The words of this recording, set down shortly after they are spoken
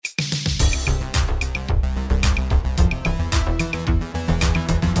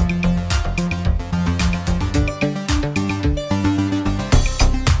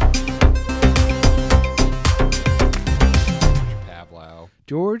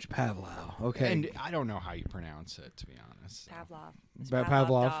George Pavlov. Okay. And I don't know how you pronounce it, to be honest. Pavlov.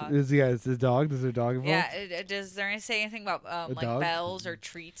 Pavlov is the dog. Is there a dog involved? Yeah. Does there say anything about like dog? bells or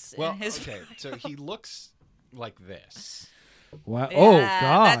treats in his? Okay. So he looks like this. Wow. Yeah, Oh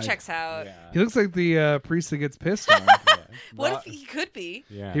God. that checks out. Yeah. He looks like the priest that gets pissed on. What if he could be?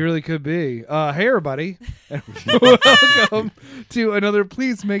 Yeah. He really could be. Hey, everybody. Welcome to another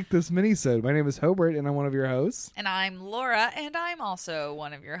Please Make This Minisode. My name is Hobert, and I'm one of your hosts. And I'm Laura, and I'm also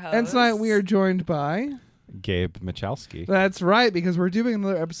one of your hosts. And tonight we are joined by... Gabe Michalski. That's right, because we're doing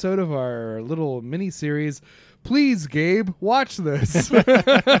another episode of our little mini-series. Please, Gabe, watch this.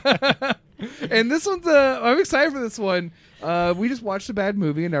 And this one's I'm excited for this one. We just watched a bad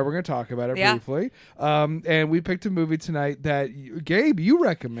movie, and now we're going to talk about it briefly. And we picked a movie tonight that, Gabe, you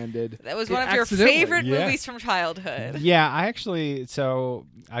recommed. That was one of your favorite movies from childhood. Yeah, I feel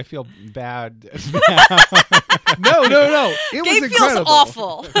bad. No. It Gabe was incredible. feels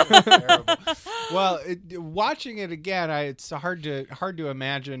awful. Terrible. Well, watching it again, it's hard to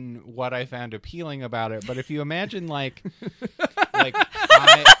imagine what I found appealing about it. But if you imagine, like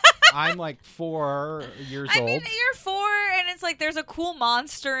I'm like 4 years old. I mean, you're 4, and it's like there's a cool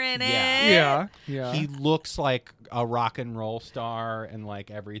monster in it. Yeah. He looks like a rock and roll star, and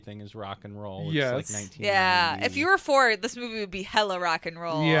like everything is rock and roll. It's Yes. like 1990. Yeah. If you were 4, this movie would be hella rock and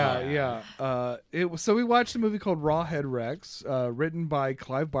roll. Yeah. So we watched a movie called Rawhead Rex, written by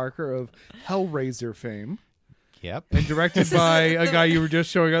Clive Barker of Hellraiser fame. Yep. And directed by a guy you were just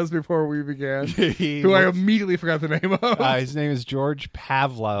showing us before we began, who I immediately forgot the name of. His name is George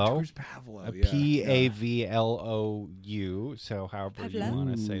Pavlov. George Pavlov, Pavlou. So however you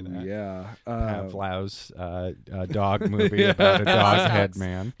want to say that. Yeah. Pavlov's dog movie about a dog head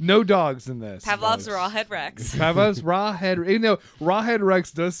man. No dogs in this. Pavlov's Rawhead Rex. Pavlov's Rawhead. Rawhead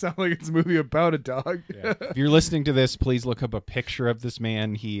Rex does sound like it's a movie about a dog. Yeah. If you're listening to this, please look up a picture of this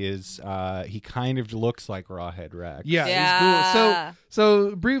man. He kind of looks like Rawhead Rex. Yeah. He's cool.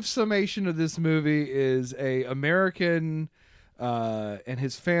 So brief summation of this movie is a American and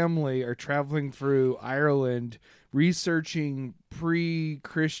his family are traveling through Ireland researching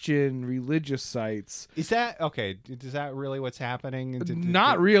pre-Christian religious sites. Is that okay? Is that really what's happening?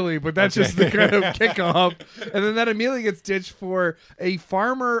 Not really, but that's just the kind of kickoff. And then that immediately gets ditched for a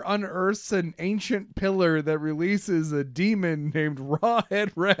farmer unearths an ancient pillar that releases a demon named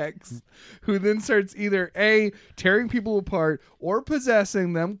Rawhead Rex, who then starts either A, tearing people apart or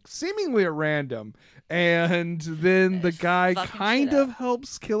possessing them, seemingly at random. And then the guy kind of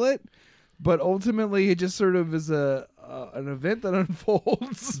helps kill it, but ultimately it just sort of is an event that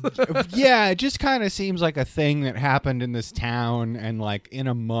unfolds. Yeah, it just kind of seems like a thing that happened in this town, and like in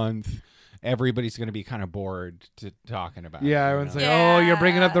a month, everybody's going to be kind of bored talking about it. Yeah, everyone's like, oh, you're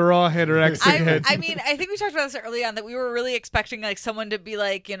bringing up the Rawhead Rex again. I mean, I think we talked about this early on, that we were really expecting like someone to be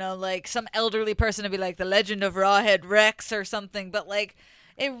like, like some elderly person to be like the Legend of Rawhead Rex or something, but like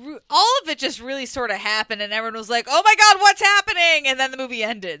all of it just really sort of happened, and everyone was like, oh my God, what's happening? And then the movie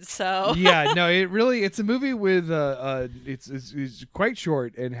ended. So yeah, no, it's a movie with it's quite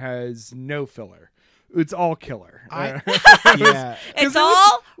short and has no filler. It's all killer. Yeah. It's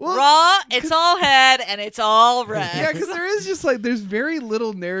all raw, it's all head, and it's all Rex. Yeah, because there is just like, there's very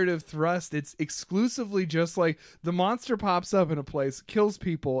little narrative thrust. It's exclusively just like the monster pops up in a place, kills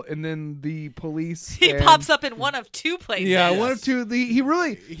people, and then the police. He pops up in one of 2 places. Yeah, one of 2. He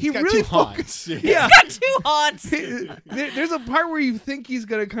really haunts. He's got 2 haunts. There's a part where you think he's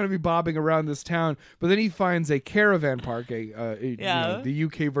going to kind of be bobbing around this town, but then he finds a caravan park, the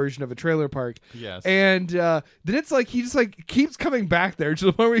UK version of a trailer park. Yes. And then it's like he just like keeps coming back there to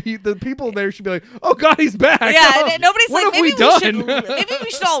the point where the people there should be like, "Oh God, he's back!" Yeah, and nobody's what like, have maybe we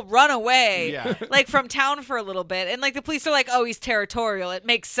should all run away, like from town for a little bit. And like the police are like, "Oh, he's territorial. It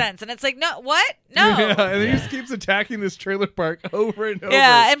makes sense." And it's like, "No, what? No." Yeah, and he just keeps attacking this trailer park over and over.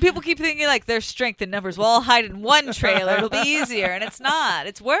 Yeah, and people keep thinking like there's strength in numbers. Well, I'll hide in one trailer. It'll be easier, and it's not.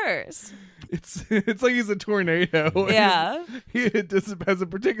 It's worse. It's like he's a tornado. Yeah. He just has a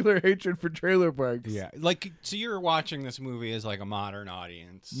particular hatred for trailer parks. Yeah, like, so you're watching this movie as like a modern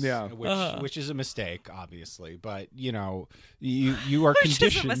audience. Yeah. Which is a mistake, obviously. But, you are Which is a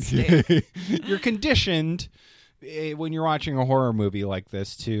conditioned. You're conditioned when you're watching a horror movie like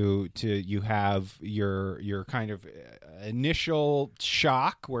this to you have your kind of initial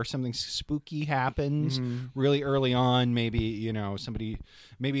shock where something spooky happens really early on. Maybe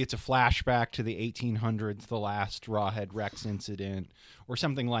maybe it's a flashback to the 1800s, the last Rawhead Rex incident or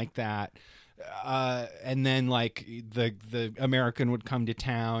something like that. and then like the American would come to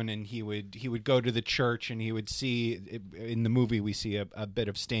town, and he would go to the church, and he would see in the movie we see a bit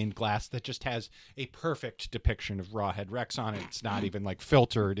of stained glass that just has a perfect depiction of Rawhead Rex on it. It's not even like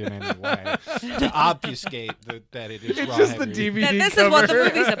filtered in any way to obfuscate that it is. It's Rawhead just the Rex. DVD And this cover. is what the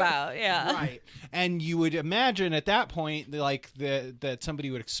movie's about. Yeah. Right. And you would imagine at that point, like that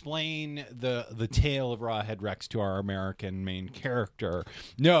somebody would explain the tale of Rawhead Rex to our American main character.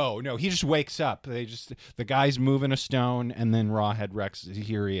 No, he just wakes up. The guy's moving a stone, and then Rawhead Rex,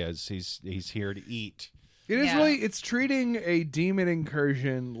 here he is. He's here to eat. It is Yeah. really, it's treating a demon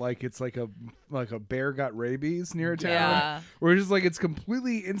incursion like it's like a bear got rabies near a town. Yeah. Where it's just like it's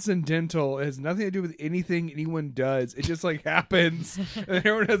completely incidental. It has nothing to do with anything anyone does. It just like happens, and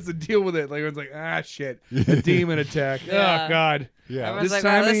everyone has to deal with it. Like everyone's like, ah, shit, a demon attack. Yeah. Oh God. Yeah. Everyone's This like,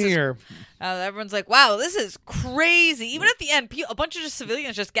 wow, time of this is- year. Everyone's like, wow, this is crazy. Even at the end, a bunch of just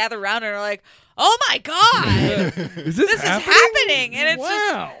civilians just gather around and are like, oh my God, Is this is happening. And it's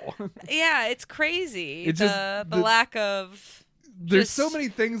wow. yeah, it's crazy. It's the just the lack of. There's just- so many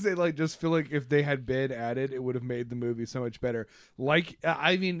things that like just feel like if they had been added, it would have made the movie so much better. Like,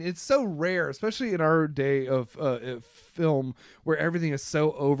 I mean, it's so rare, especially in our day of film, where everything is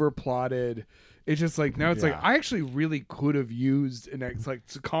so overplotted. It's just like now it's like I actually really could have used an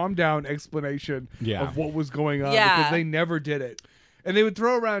calm down explanation of what was going on because they never did it. And they would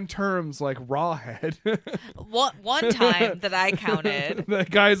throw around terms like rawhead. One time that I counted. The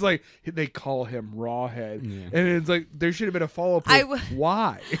guy's like, they call him Rawhead. Yeah. And it's like, there should have been a follow-up.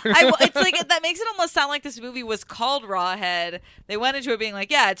 Why? It's like that makes it almost sound like this movie was called Rawhead. They went into it being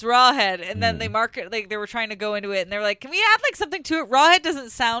like, yeah, it's Rawhead, and then they market like they were trying to go into it, and they're like, can we add like something to it? Rawhead doesn't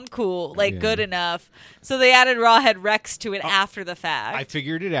sound cool, like good enough, so they added Rawhead Rex to it after the fact. I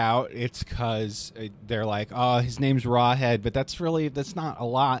figured it out. It's because they're like, oh, his name's Rawhead, but that's not a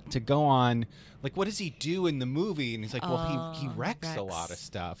lot to go on. Like, what does he do in the movie? And he's like, well, he wrecks a lot of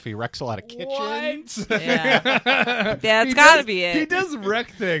stuff. He wrecks a lot of kitchens. Yeah, it's He got to does- be it. He does wreck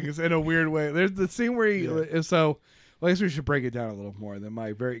things in a weird way. There's the scene where he so. Well, I guess we should break it down a little more than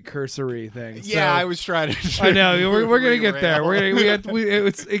my very cursory thing. Yeah, So- I was trying to. I know we're gonna get there.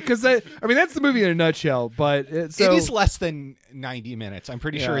 Derail. Because I mean that's the movie in a nutshell. But it is less than 90 minutes. I'm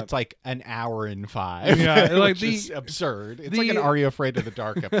pretty sure Yeah. it's like an hour and 5. Yeah, like which is absurd. It's the- like an Are You Afraid of the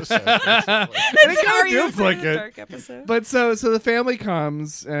Dark episode. basically. it Are kind of you feels afraid like of the it. dark episode? But so the family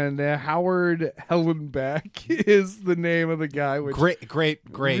comes and Howard Hellenbeck is the name of the guy. Which great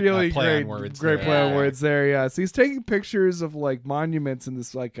really play great, on words. great there. play on Yeah. words there. Yeah, so he's taking pictures of like monuments in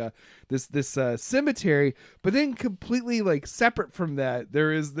this like this cemetery, but then completely like separate from that,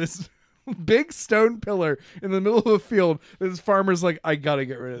 there is this big stone pillar in the middle of a field. This farmer's like, I gotta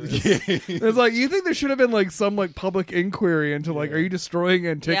get rid of this. It's like, you think there should have been like some like public inquiry into like, are you destroying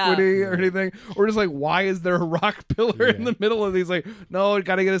antiquity or anything, or just like, why is there a rock pillar in the middle of these? Like, no,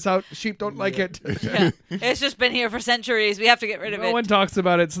 gotta get us out. Sheep don't like it. Yeah. It's just been here for centuries. We have to get rid of No it. one talks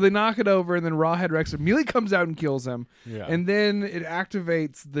about it, so they knock it over, and then Rawhead Rex immediately comes out and kills him. Yeah. And then it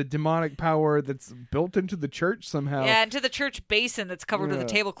activates the demonic power that's built into the church somehow. Yeah, into the church basin that's covered with a Yeah.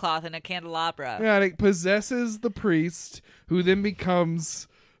 tablecloth and a candelabra. Yeah, and it possesses the priest, who then becomes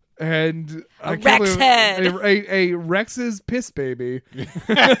I can't Rex believe- head. a Rex's piss baby. Yeah.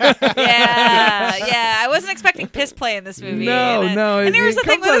 I wasn't expecting piss play in this movie. No, And here's it the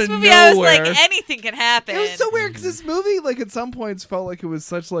thing comes with out this of movie, I was nowhere. like, anything can happen. It was so weird because this movie, like at some points, felt like it was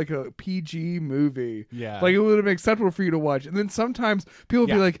such like a PG movie. Yeah. like it would have been acceptable for you to watch. And then sometimes people would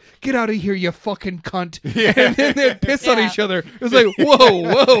be Yeah. like, "Get out of here, you fucking cunt!" And then they'd piss on Yeah. each other. It was like, whoa,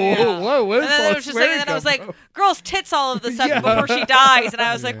 Yeah. whoa! What is And then all it was just like, swearing and then I was come like, from? girl's tits all of a sudden Yeah. before she dies. And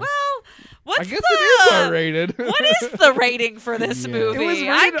I was like, well, what's I guess it is the R-rated. what is the rating for this Yeah. movie? It was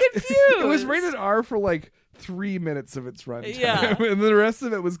I'm rated- confused. It was rated R for like 3 minutes of its runtime, Yeah. and the rest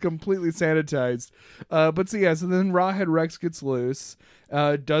of it was completely sanitized. But so then Rawhead Rex gets loose,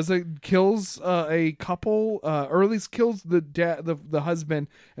 kills a couple, or at least kills the husband,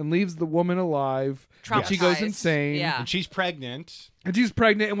 and leaves the woman alive. And she goes Traumatized. insane. Yeah. And she's pregnant. And she's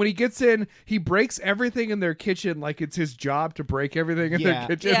pregnant, and when he gets in, he breaks everything in their kitchen like it's his job to break everything in their Yeah.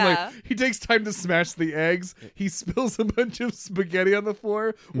 kitchen. Yeah. Like he takes time to smash the eggs. He spills a bunch of spaghetti on the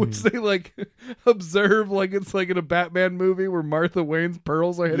floor, which they like observe like it's like in a Batman movie where Martha Wayne's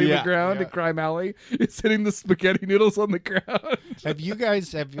pearls are hitting the Yeah, ground yeah. in Crime Alley. It's hitting the spaghetti noodles on the ground. Have you guys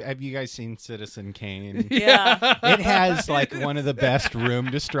seen Citizen Kane? Yeah. It has like one of the best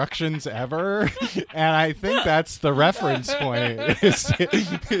room destructions ever, and I think that's the reference point.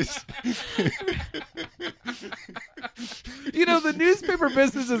 The newspaper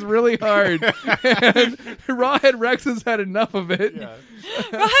business is really hard. And Rawhead Rex has had enough of it. Yeah.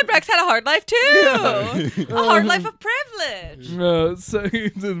 Rawhead Rex had a hard life too. A hard life of privilege. So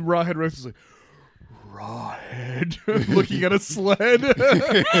the Rawhead Rex is like, Rawhead, looking at a sled.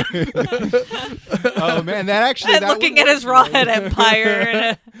 Oh man, that actually. And looking at his Rawhead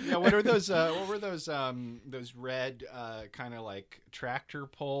empire. Yeah, what are those? What were those red kind of like tractor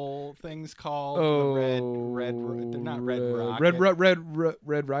pole things called? Oh, red. They're not red rocket.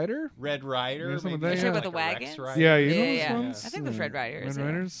 Red Rider. Red Rider. Yeah, something Maybe like that, You're talking yeah. about the like a Rex wagons? rider. Yeah, Yeah. those ones? I think those Red Riders. Red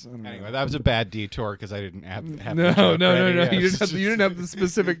yeah. Riders. I don't know. Anyway, that was a bad detour because I didn't have No. the joke ready. Yeah, You didn't have the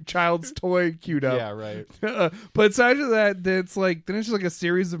specific child's toy queued up. Yeah, right. But so after that, then it's just like a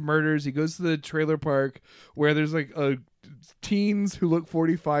series of murders. He goes to the trailer park where there's like teens who look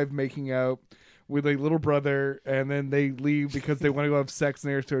 45 making out with a little brother, and then they leave because they want to go have sex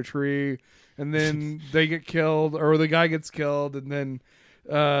next to a tree, and then they get killed, or the guy gets killed, and then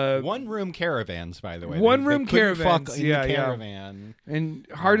One room caravans, by the way. One They room couldn't caravans, fuck in yeah, the yeah. caravan. and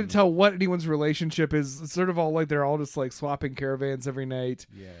hard to tell what anyone's relationship is. It's sort of all like they're all just like swapping caravans every night.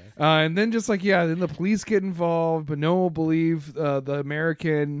 Yeah. And then just like, then the police get involved, but no one will believe the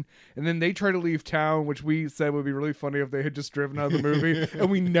American. And then they try to leave town, which we said would be really funny if they had just driven out of the movie and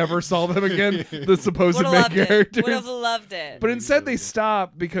we never saw them again, the supposed Would have main loved it. characters. Would have loved it. But instead they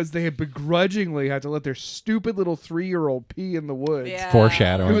stop because they had begrudgingly had to let their stupid little 3-year-old pee in the woods. Yeah.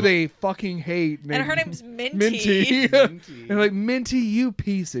 Foreshadowing. Who they fucking hate. And her name's Minty. Minty. Minty. And like, Minty, you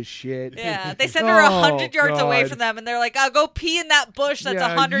piece of shit. Yeah, they send her 100 yards away God. from them, and they're like, "Go pee in that bush that's Yeah,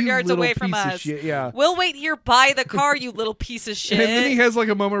 100 you yards little away from piece of us. shit, yeah. We'll wait here by the car, you little piece of shit." And then he has like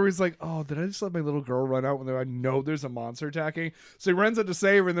a moment where he's like, "Oh, did I just let my little girl run out when I know there's a monster attacking?" So he runs out to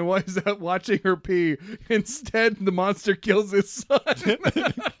save her, and then while he's out watching her pee, instead the monster kills his son.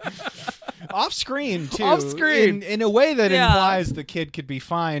 Off screen too. Off screen. in a way that Yeah. implies the kid could be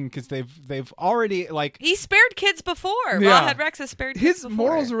fine because they've already like He spared kids before. Yeah. Rawhead Rex has spared kids His before.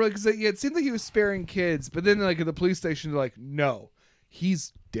 morals are really because it seemed like he was sparing kids, but then like at the police station, they're like, "No,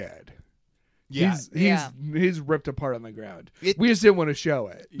 he's dead. yeah He's ripped apart on the ground. It- we just didn't want to show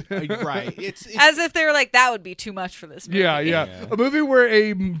it." right. It's As if they were like, that would be too much for this movie. Yeah. A movie where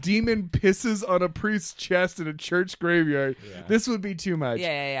a demon pisses on a priest's chest in a church graveyard. Yeah. This would be too much.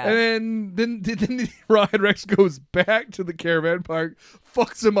 Yeah. And then Rawhead Rex goes back to the caravan park,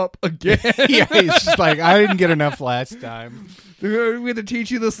 fucks him up again. yeah. He's just like I didn't get enough last time. We have to teach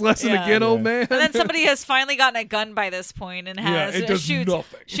you this lesson Yeah. again, old Yeah. man. And then somebody has finally gotten a gun by this point and has it does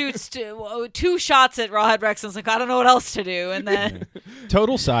nothing. shoots two shots at Rawhead Rex and is like, I don't know what else to do. And then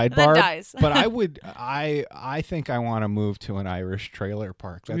Total sidebar. dies. But I think I want to move to an Irish trailer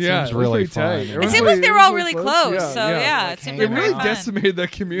park. That Yeah, seems it was really pretty tight. fun. Everyone's it seemed really- like they were all everyone's really close. close. Yeah, So yeah. yeah, Like it seemed They like really very fun. decimated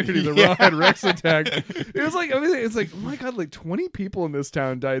that community, the Yeah. Rawhead Rex attack. It was like, it's like, oh my god, like 20 people in this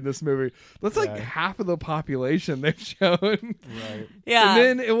town died in this movie. That's like Yeah. half of the population they've shown. Right. Yeah.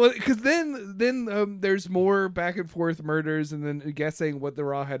 And then it was because then there's more back and forth murders, and then guessing what the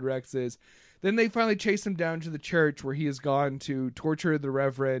Rawhead Rex is. Then they finally chase him down to the church where he has gone to torture the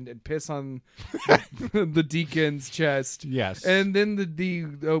reverend and piss on the deacon's chest. Yes. And then the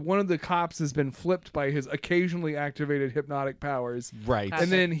one of the cops has been flipped by his occasionally activated hypnotic powers. Right. Classic.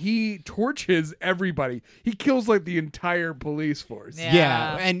 And then he torches everybody. He kills like the entire police force. Yeah.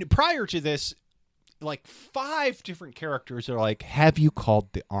 Yeah. And prior to this, like 5 different characters are like, "Have you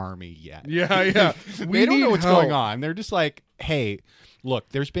called the army yet?" Yeah. They don't know what's help. going on. They're just like, "Hey, look,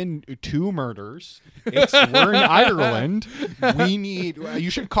 there's been 2 murders. We're in Ireland. We need.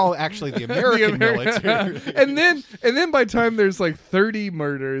 You should call actually the American military." and then by the time there's like 30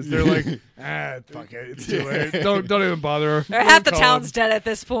 murders, they're like, fuck it, it's too late. Don't even bother. Half the Call town's them. dead at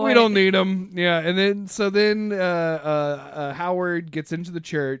this point. We don't need them. Yeah, and then Howard gets into the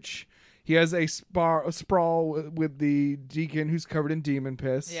church. He has a sprawl with the deacon who's covered in demon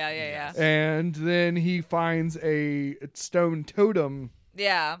piss. Yeah. And then he finds a stone totem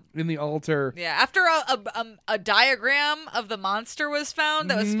Yeah. in the altar. Yeah, after a diagram of the monster was found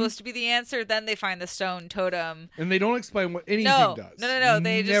that was Mm-hmm. supposed to be the answer, then they find the stone totem. And they don't explain what anything No. does. No,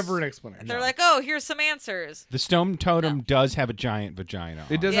 they just- never an explanation. They're like, oh, here's some answers. The stone totem does have a giant vagina.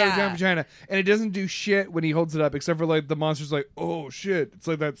 It does Yeah. have a giant vagina, and it doesn't do shit when he holds it up, except for like the monster's like, "Oh shit!" It's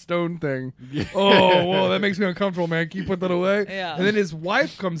like that stone thing. Oh, whoa, that makes me uncomfortable, man. Can you put that away? Yeah. And then his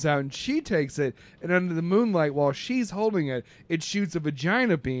wife comes out and she takes it, and under the moonlight, while she's holding it, it shoots a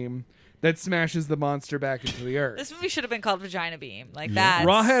vagina beam that smashes the monster back into the earth. This movie should have been called Vagina Beam. Like Yeah. that.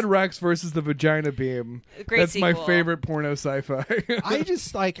 Rawhead Rex versus the Vagina Beam. Great That's my sequel. favorite porno sci-fi.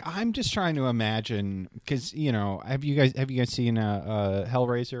 I'm just trying to imagine because have you guys seen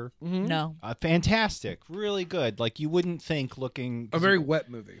Hellraiser? No. Fantastic, really good. Like you wouldn't think looking A very wet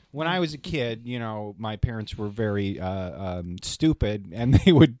movie. When I was a kid, my parents were very stupid, and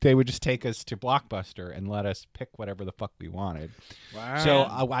they would just take us to Blockbuster and let us pick whatever the fuck we wanted. Wow. So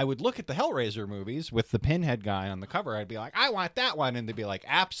I would look at the Hellraiser movies with the pinhead guy on the cover. I'd be like, I want that one, and they'd be like,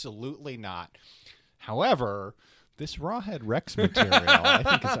 absolutely not. However, this Rawhead Rex material, I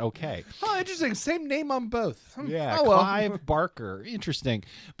think is okay. Oh, interesting. Same name on both. Yeah, Oh, well. Clive Barker, interesting.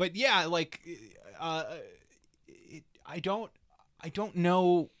 But yeah, like I don't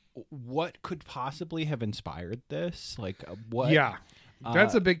know what could possibly have inspired this. Like what? Yeah.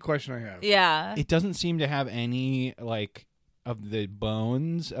 That's a big question I have. Yeah. It doesn't seem to have any like of the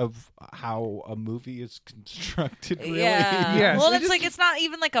bones of how a movie is constructed. Really. Yeah. Yes, Well, it it's just- like it's not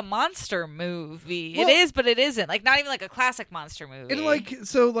even like a monster movie. Well- it is, but it isn't. Like not even like a classic monster movie. And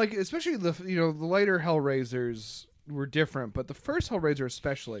especially the the later Hellraisers were different, but the first Hellraiser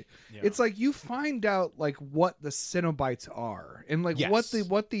especially, it's like you find out like what the Cenobites are and like Yes. what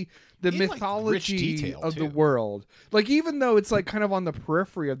the In, like, mythology rich detail, of the too. world. Like even though it's like kind of on the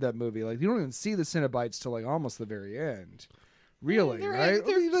periphery of that movie, like you don't even see the Cenobites till like almost the very end. Really, They're- right?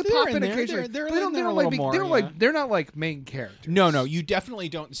 they're- They they're pop in in there. occasionally. They're But they in there don't a like little more, they're yeah. like they're not like main characters. No, you definitely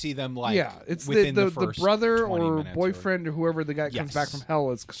don't see them like. Yeah, it's within the first brother 20 or minutes boyfriend or whoever the guy comes Yes. back from hell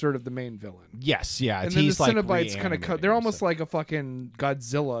is sort of the main villain. Yes, yeah. And then he's the like Cenobites kind of reanimating they're almost himself. like a fucking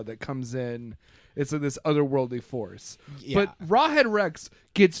Godzilla that comes in. It's like this otherworldly force. Yeah. But Rawhead Rex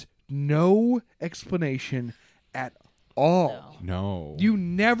gets no explanation at all. No. You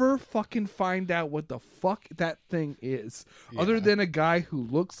never fucking find out what the fuck that thing is, other than a guy who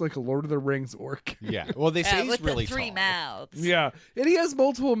looks like a Lord of the Rings orc. Yeah. Well, they say he's with really the three tall. mouths. Yeah, and he has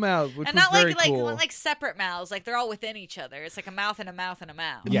multiple mouths, which And was not very like cool. not like separate mouths. Like they're all within each other. It's like a mouth and a mouth and a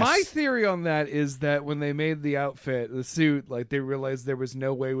mouth. Yes. My theory on that is that when they made the outfit, the suit, like they realized there was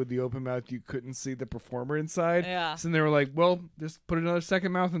no way with the open mouth you couldn't see the performer inside. Yeah. So they were like, well, just put another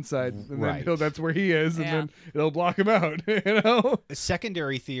second mouth inside, and Right. then that's where he is, and Yeah. then it'll block him out. A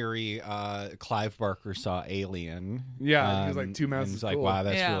secondary theory, Clive Barker saw Alien. Yeah, he was like, 2 mouths and is he's like, cool. wow,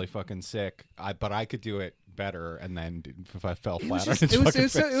 that's Yeah. really fucking sick. But I could do it better, and then if I fell It flat was, on just, its it, was, fucking it,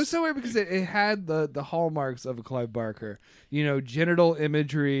 was so, face. it was so weird because it had the hallmarks of a Clive Barker, genital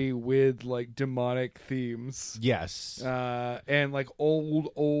imagery with like demonic themes, Yes. and like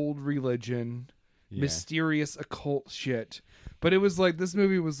old religion, Yeah. mysterious occult shit. But it was like this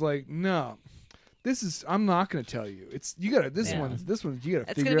movie was like, no, I'm not going to tell you. It's you got to this Yeah. one's you got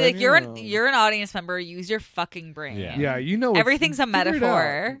to It's figure gonna be out like on you're your own. you're an audience member. Use your fucking brain. Yeah. Yeah, you know Everything's a figure it out.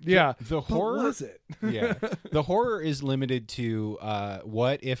 metaphor. Yeah, The But horror was it? Yeah. The horror is limited to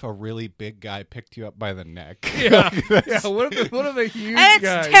what if a really big guy picked you up by the neck? yeah. What if a huge And it's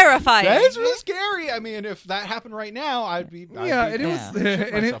guy? terrifying. That is really scary. I mean, if that happened right now, I'd be Yeah, and it was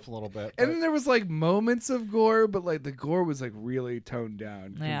shit and myself a little bit. And but- then there was like moments of gore, but like the gore was like really toned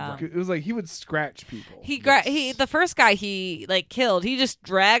down. Yeah. It was like he would scratch people. The first guy he like killed, he just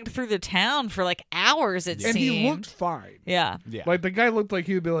dragged through the town for like hours. It and seemed. he looked fine. Yeah. yeah. Like the guy looked like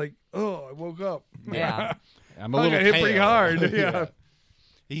he would be like, "Oh, I woke up. Yeah. I'm a I little got hit pretty pale. hard." Yeah.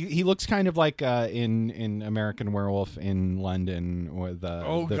 He looks kind of like in American Werewolf in London with the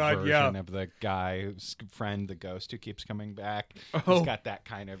God, version yeah. of the guy whose friend, the ghost who keeps coming back. Oh. He's got that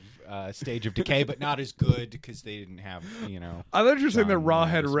kind of stage of decay, but not as good because they didn't have I thought you were saying that John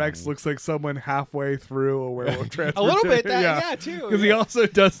Rawhead Williams Rex money. looks like someone halfway through a werewolf transformation. a little bit. Yeah, too. Because he yeah. also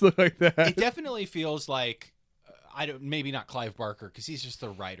does look like that. It definitely feels like maybe not Clive Barker because he's just the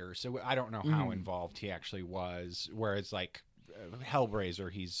writer, so I don't know how involved he actually was. Whereas like Hellraiser,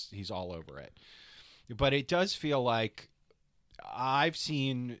 he's all over it. But it does feel like I've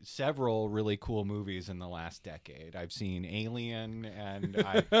seen several really cool movies in the last decade. I've seen Alien, and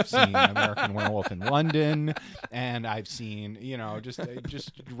I've seen American Werewolf in London, and I've seen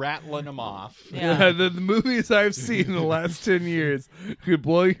just rattling them off. Yeah. The movies I've seen in the last 10 years could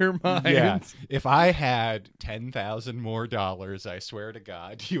blow your mind. Yeah. If I had $10,000 more, I swear to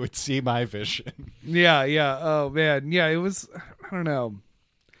God, you would see my vision. Yeah. Oh, man. Yeah, it was, I don't know.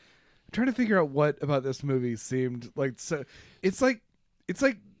 I'm trying to figure out what about this movie seemed like. So it's like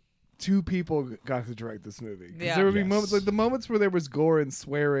two people got to direct this movie. 'Cause Yeah. there would be Yes. moments like the moments where there was gore and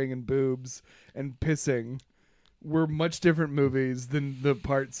swearing and boobs and pissing were much different movies than the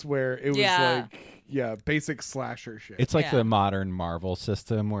parts where it was Yeah. like, basic slasher shit. It's like Yeah. the modern Marvel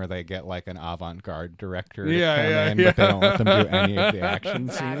system where they get like an avant-garde director to Yeah, come yeah, in, yeah. but they don't let them do any of the action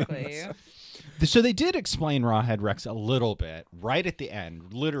Exactly. scenes. So they did explain Rawhead Rex a little bit right at the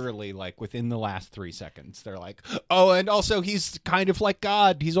end, literally like within the last 3 seconds. They're like, oh, and also he's kind of like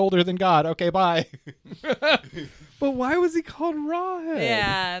God. He's older than God. Okay, bye. But why was he called Rawhead?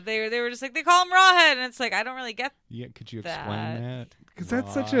 Yeah, they were just like, they call him Rawhead, and it's like, I don't really get. Yeah, could you explain that? Because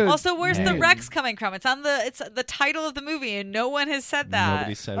that's such a. Also, where's the name. Rex coming from? It's the title of the movie, and no one has said that.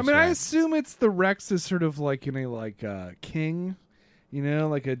 Nobody says I mean, I Rex. assume it's the Rex is sort of like king, like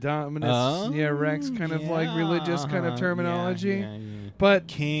a dominus, Rex kind of like religious kind of terminology. Yeah. But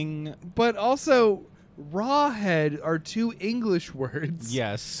King. but also Rawhead are two English words.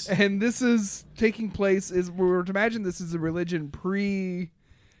 Yes. And this is taking place we're to imagine this is a religion pre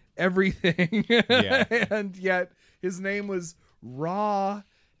everything. Yeah. And yet his name was Rawhead.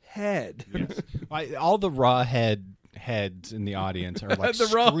 Yes. All the Rawhead heads in the audience are like The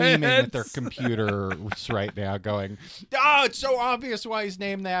raw screaming at heads. their computers right now going, oh, it's so obvious why he's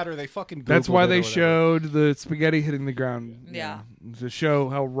named that, or they fucking Googled That's why it or they whatever. showed the spaghetti hitting the ground. Yeah. To show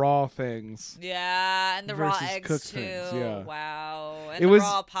how raw things. Yeah, and the raw Versus eggs cooked too. things, yeah. Wow, and It the was-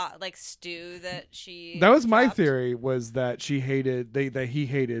 raw pot like stew that she. That was my chopped. theory, was that he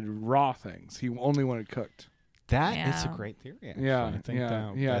hated raw things. He only wanted cooked. That is Yeah. a great theory. Actually. Yeah, I think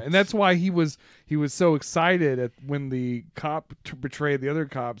and that's why he was so excited when the cop betrayed the other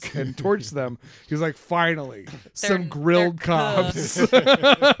cops and torched them. He was like, "Finally, some grilled they're cops,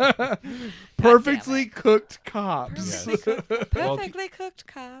 perfectly cooked cops." Yes. Perfectly cooked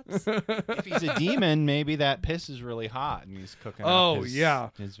cops. If he's a demon, maybe that piss is really hot and he's cooking Oh, up his, yeah.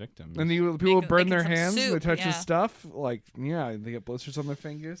 his victims. And people burn making their some hands, soup, they touch his yeah. stuff, they get blisters on their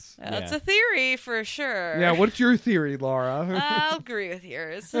fingers. That's Yeah. a theory for sure. Yeah, what's your theory, Laura? I'll agree with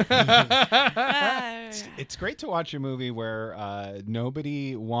yours. It's great to watch a movie where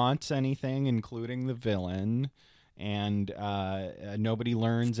nobody wants anything, including the villain, and nobody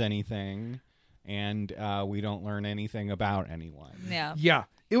learns anything, and we don't learn anything about anyone. Yeah. Yeah.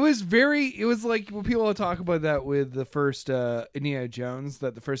 It was like when people talk about that with the first Indiana Jones,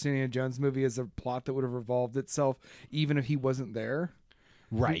 that the first Indiana Jones movie is a plot that would have revolved itself even if he wasn't there.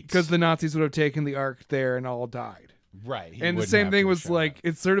 Right. Because the Nazis would have taken the Ark there and all died. Right. He And the wouldn't same have thing to was show like, up.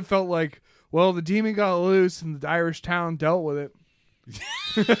 it sort of felt like, well, the demon got loose and the Irish town dealt with it.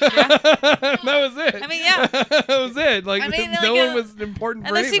 That was it. I mean, yeah. That was it. Like, I mean, no like, one was important And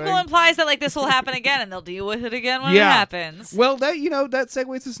for the anything. sequel implies that like this will happen again, and they'll deal with it again when it Yeah. happens. Well, that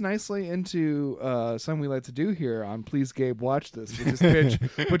segues us nicely into something we like to do here on Please Gabe Watch This, which is pitch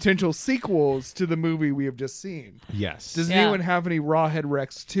potential sequels to the movie we have just seen. Yes. Does Yeah. anyone have any Rawhead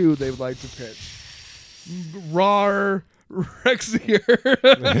Rex 2 they would like to pitch? Raw Rex here.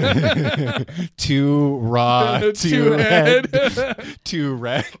 Too raw, Two too head. head, too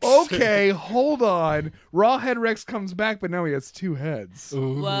Rex. Okay, hold on. Rawhead Rex comes back, but now he has two heads.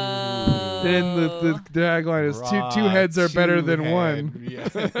 Ooh. Whoa. Then the tagline is Raw, two heads are better two than head. one.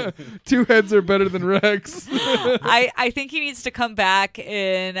 Yeah. Two heads are better than Rex. I think he needs to come back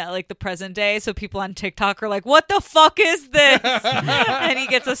in like the present day, so people on TikTok are like, "What the fuck is this?" And he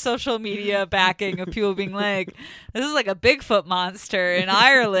gets a social media backing of people being like, "This is like a Bigfoot monster in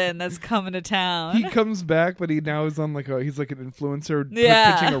Ireland that's coming to town." He comes back, but he now is on he's like an influencer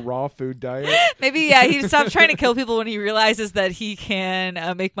Yeah. pitching a raw food diet. Maybe he stopped trying to kill people when he realizes that he can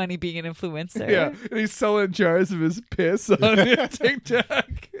make money being an influencer. Yeah, and he's selling jars of his piss on TikTok.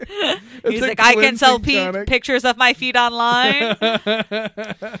 He's It's a like, I can sell cleansing tonic. pictures of my feet online.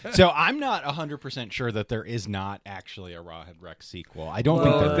 So I'm not 100% sure that there is not actually a Rawhead Rex sequel. I don't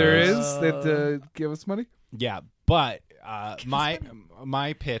think Well, that there is that give us money. Yeah, but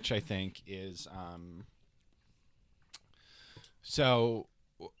my pitch, I think, is so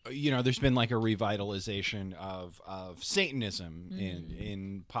there's been like a revitalization of Satanism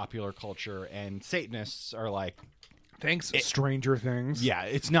in popular culture, and Satanists are like, Thanks, Stranger Things. yeah,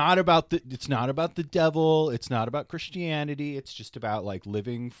 it's not about the devil, it's not about Christianity, it's just about like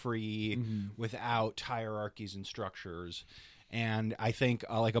living free without hierarchies and structures. And I think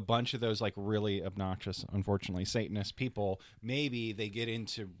like a bunch of those like really obnoxious, unfortunately, Satanist people, maybe they get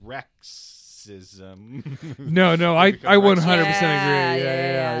into Rexism. No, I 100% agree.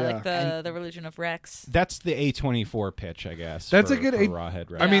 Yeah. Like the religion of Rex. That's the A24 pitch, I guess. That's for, a good for A-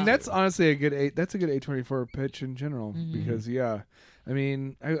 Rawhead Rex. I mean, that's honestly a good A24 pitch in general because I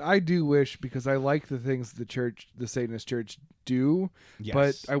mean, I do wish, because I like the things the Satanist church do, Yes.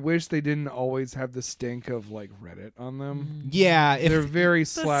 but I wish they didn't always have the stink of like Reddit on them. Yeah, They're very The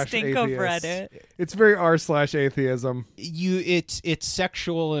slash stink atheist. of Reddit. It's very r/atheism. it's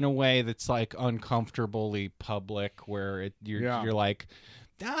sexual in a way that's like uncomfortably public, where you're like,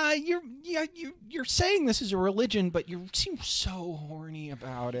 you're saying this is a religion, but you seem so horny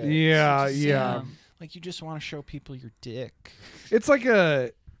about it. Yeah, It's just, yeah. like you just want to show people your dick. It's like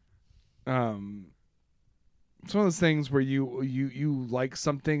it's one of those things where you like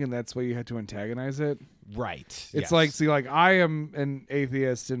something and that's why you had to antagonize it. Right. It's like, see, like I am an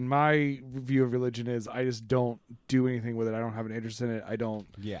atheist and my view of religion is I just don't do anything with it. I don't have an interest in it. I don't.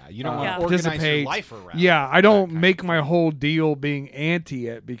 Yeah, you don't want to participate. organize your life around. Yeah, I don't that kind make of my thing. whole deal being anti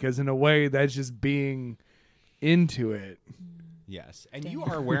it, because in a way that's just being into it. Yes, and you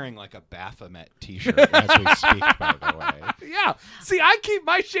are wearing like a Baphomet T-shirt as we speak, by the way. Yeah. See, I keep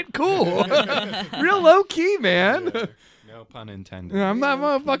my shit cool. Real low key, man. Yeah, no pun intended. I'm not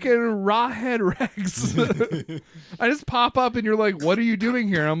a fucking Rawhead Rex. I just pop up and you're like, what are you doing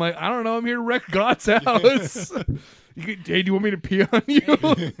here? And I'm like, I don't know. I'm here to wreck God's house. Hey, do you want me to pee on you?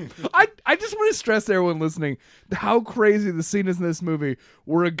 I just want to stress to everyone listening how crazy the scene is in this movie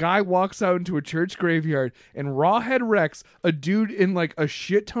where a guy walks out into a church graveyard and Rawhead Rex, a dude in like a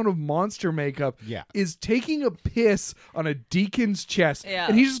shit ton of monster makeup, is taking a piss on a deacon's chest. Yeah.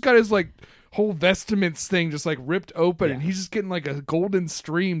 And he's just got his like whole vestments thing just like ripped open and he's just getting like a golden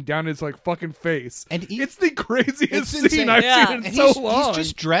stream down his like fucking face. And it's the craziest insane. scene I've seen in And so long. He's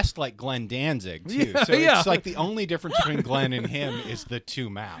just dressed like Glenn Danzig too. Yeah, So yeah. it's like the only difference between Glenn and him is the two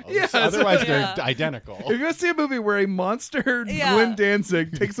mouths. Yes. Otherwise Yeah. they're identical. If you see a movie where a monster Glenn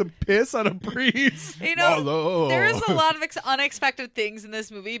Danzig takes a piss on a priest, You know, Hello. there is a lot of unexpected things in this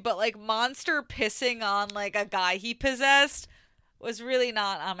movie, but like monster pissing on like a guy he possessed was really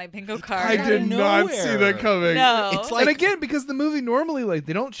not on my bingo card. I did not nowhere. see that coming. No. It's like And again, because the movie normally like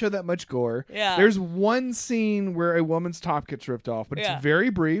they don't show that much gore. Yeah. There's one scene where a woman's top gets ripped off, but Yeah. it's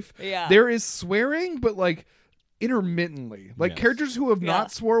very brief. Yeah. There is swearing, but like intermittently. Like Yes. characters who have Yeah.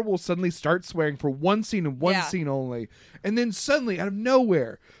 not swore will suddenly start swearing for one scene and one Yeah. scene only. And then suddenly out of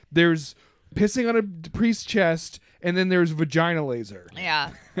nowhere, there's pissing on a priest's chest, and then there's vagina laser.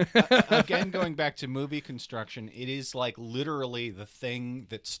 Yeah. Again, going back to movie construction, it is like literally the thing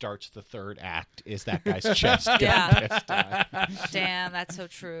that starts the third act is that guy's chest getting Yeah. pissed on. Damn, that's so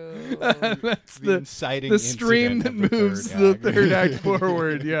true. That's The inciting the stream that incident of the moves third the act. third act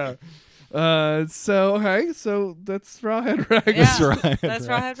forward. Yeah. So that's Rawhead Rex. Yeah. right. That's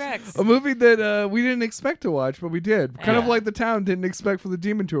Rawhead Rex. A movie that we didn't expect to watch, but we did. Kind of Yeah. like The Town didn't expect for the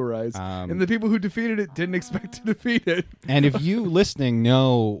demon to arise. And the people who defeated it didn't expect to defeat it. And if you listening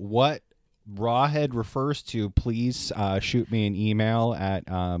know what Rawhead refers to, please shoot me an email at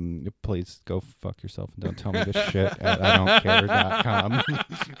please go fuck yourself and don't tell me this shit at IDon'tCare.com.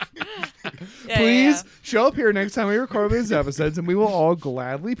 Yeah, Please show up here next time we record these episodes and we will all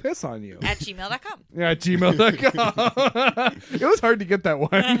gladly piss on you. At gmail.com. Yeah, gmail.com. It was hard to get that one.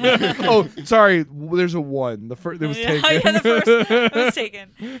 Oh, sorry. There's a one. The first it was taken. Yeah, the first it was taken.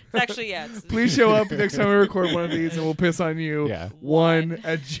 It's actually, it's Please show up next time we record one of these and we'll piss on you. Yeah. One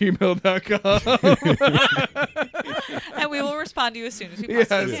at gmail.com. and we will respond to you as soon as we Yeah,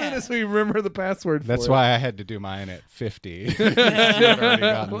 possibly as can. soon as we remember the password That's for why I had to do mine at 50. I'd already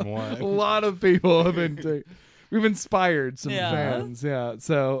gotten it. A one. lot of people have been we've inspired some Yeah. fans. Yeah.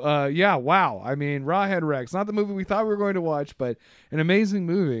 So yeah, wow. I mean, Rawhead Rex, not the movie we thought we were going to watch, but an amazing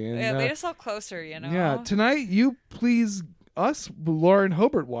movie. And Yeah, made us all closer, you know? yeah, tonight you please us, Laura and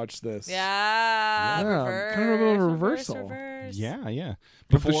Hobert, watch this. Yeah, Yeah, reverse, kind of a little reverse, reversal. reverse. Yeah.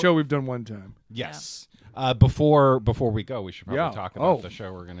 It's the show we've done one time. Yes. Before we go, we should probably Yeah. talk about Oh. the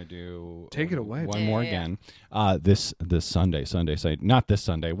show we're going to do. Take it away. One Yeah, more yeah. again. This Sunday. Not this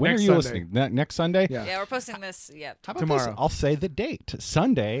Sunday. When Next are you Sunday. listening? Next Sunday? Yeah. Yeah, we're posting this. Yeah. How about Tomorrow. this? I'll say the date.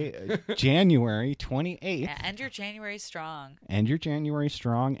 Sunday, January 28th. Yeah, end your January strong. And your January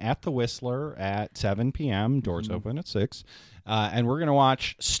strong at the Whistler at 7 p.m. Doors open at 6. And we're going to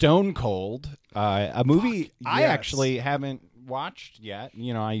watch Stone Cold, a movie I yes. actually haven't watched yet.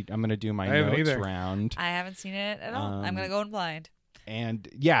 You know, I'm going to do my I haven't notes either. round. I haven't seen it at all. I'm going to go in blind. And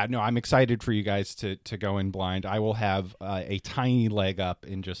yeah, no, I'm excited for you guys to go in blind. I will have a tiny leg up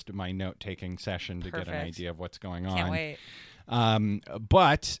in just my note-taking session to get an Perfect. idea of what's going on. Can't wait.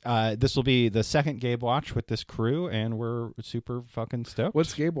 But this will be the second Gabe Watch with this crew, and we're super fucking stoked.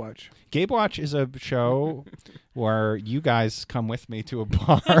 What's Gabe Watch? Gabe Watch is a show where you guys come with me to a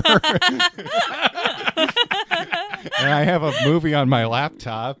bar. and I have a movie on my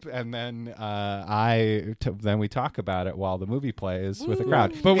laptop, and then then we talk about it while the movie plays with a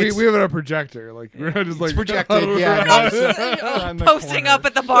crowd. But we have it on a projector. Like we're not just like projected. We're not just, posting up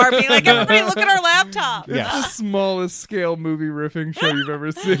at the bar, being like, "Everybody, look at our laptop." It's the smallest scale movie riffing show you've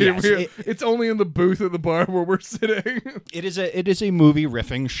ever seen. Yes, it's only in the booth at the bar where we're sitting. It is a movie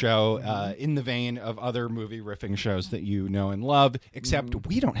riffing show in the vein of other movie riffing shows that you know and love, except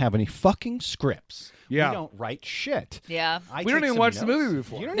we don't have any fucking scripts. Yeah. We don't write shit. Yeah. We don't even watch the movie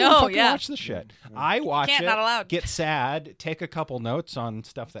before. You don't even fucking watch the shit. I watch can't, it, not allowed. get sad, take a couple notes on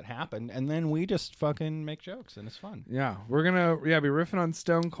stuff that happened, and then we just fucking make jokes, and it's fun. Yeah, we're gonna be riffing on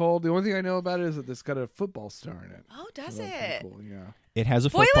Stone Cold. The only thing I know about it is that it's got a football star in it. Oh, does So that's it? cool, yeah. It has a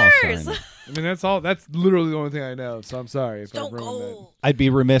football star in Spoilers! it. I mean, that's all. That's literally the only thing I know. So I'm sorry if Stone I ruined Cold. I'd be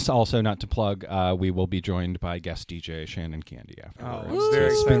remiss also not to plug. We will be joined by guest DJ Shannon Candy afterwards. Oh, I'm very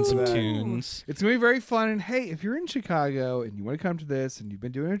to excited spin for some that. tunes. It's gonna be very fun. And hey, if you're in Chicago and you want to come to this, and you've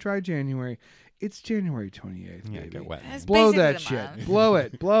been doing a dry January, it's January 28th. Yeah, baby. get wet. That's Blow basically that the shit. month. Blow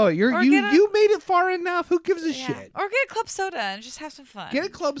it. Blow it. Or You get a- you made it far enough. Who gives a Yeah. shit? Or get a club soda and just have some fun. Get a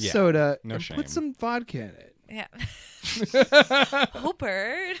club Yeah, soda no and shame. put some vodka in it. Yeah.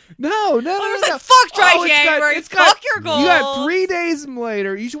 Hobert. No. I was like, fuck dry January. Fuck your goals. You got 3 days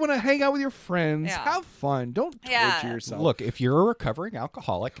later. You just want to hang out with your friends. Yeah. Have fun. Don't torture Yeah. yourself. Look, if you're a recovering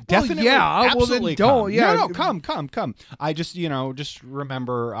alcoholic, definitely, yeah, well, then absolutely don't, come. yeah. No, come. I just, just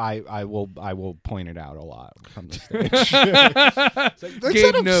remember, I will point it out a lot from the stage. It's like, Gabe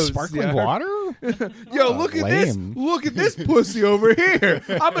instead of knows, sparkling yeah. water. Yo, Oh, look at lame. this. Look at this pussy over here.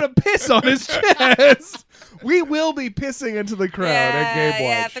 I'm going to piss on his chest. We will be pissing into the crowd at GABEWATCH.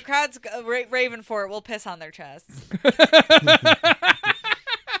 Yeah, if the crowd's raving for it, we'll piss on their chests.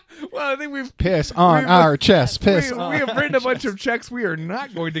 Well, I think we've Piss on our chest. Piss. we on have written a bunch of checks we are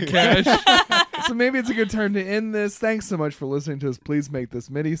not going to cash. So maybe it's a good time to end this. Thanks so much for listening to us. Please make this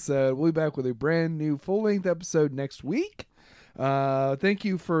Minisode. We'll be back with a brand new full-length episode next week. Thank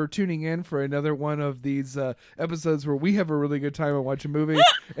you for tuning in for another one of these episodes where we have a really good time and watch a movie,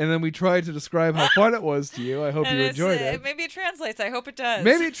 and then we try to describe how fun it was to you. I hope you enjoyed it. Maybe it translates. I hope it does.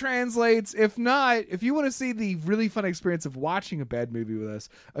 Maybe it translates. If not, if you want to see the really fun experience of watching a bad movie with us,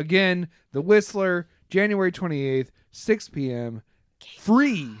 again, The Whistler, January 28th, 6 p.m.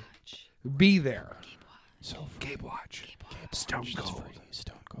 Free. Be there. So GABEWATCH. Stone Cold.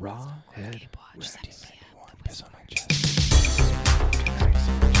 Stone Cold. Rawhead Rex. Piss on my chest.